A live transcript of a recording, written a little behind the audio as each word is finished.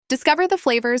Discover the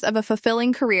flavors of a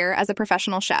fulfilling career as a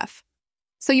professional chef.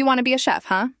 So you want to be a chef,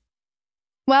 huh?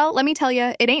 Well, let me tell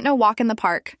you, it ain't no walk in the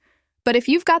park. But if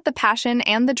you've got the passion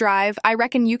and the drive, I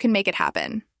reckon you can make it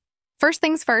happen. First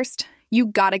things first, you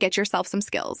gotta get yourself some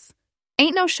skills.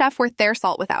 Ain't no chef worth their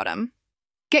salt without 'em.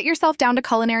 Get yourself down to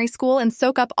culinary school and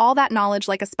soak up all that knowledge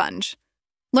like a sponge.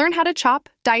 Learn how to chop,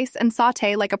 dice, and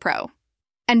sauté like a pro.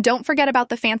 And don't forget about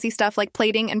the fancy stuff like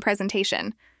plating and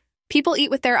presentation. People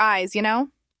eat with their eyes, you know?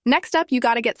 Next up, you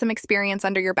gotta get some experience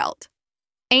under your belt.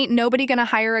 Ain't nobody gonna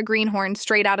hire a greenhorn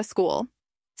straight out of school.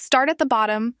 Start at the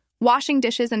bottom, washing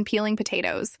dishes and peeling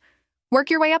potatoes. Work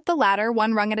your way up the ladder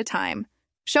one rung at a time.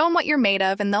 Show them what you're made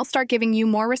of and they'll start giving you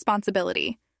more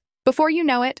responsibility. Before you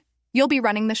know it, you'll be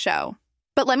running the show.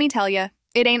 But let me tell you,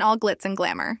 it ain't all glitz and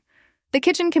glamour. The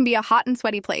kitchen can be a hot and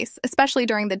sweaty place, especially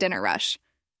during the dinner rush.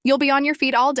 You'll be on your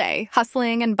feet all day,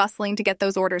 hustling and bustling to get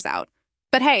those orders out.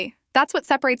 But hey, that's what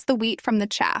separates the wheat from the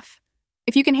chaff.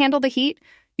 If you can handle the heat,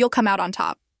 you'll come out on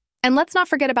top. And let's not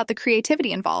forget about the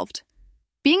creativity involved.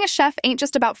 Being a chef ain't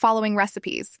just about following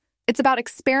recipes. It's about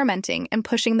experimenting and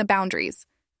pushing the boundaries.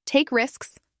 Take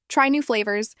risks, try new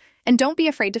flavors, and don't be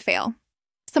afraid to fail.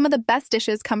 Some of the best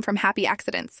dishes come from happy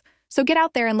accidents, so get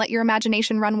out there and let your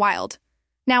imagination run wild.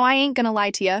 Now, I ain't gonna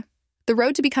lie to you. The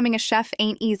road to becoming a chef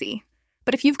ain't easy.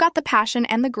 But if you've got the passion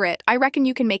and the grit, I reckon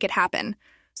you can make it happen.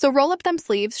 So roll up them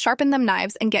sleeves, sharpen them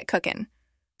knives, and get cooking.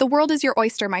 The world is your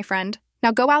oyster, my friend.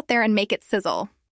 Now go out there and make it sizzle.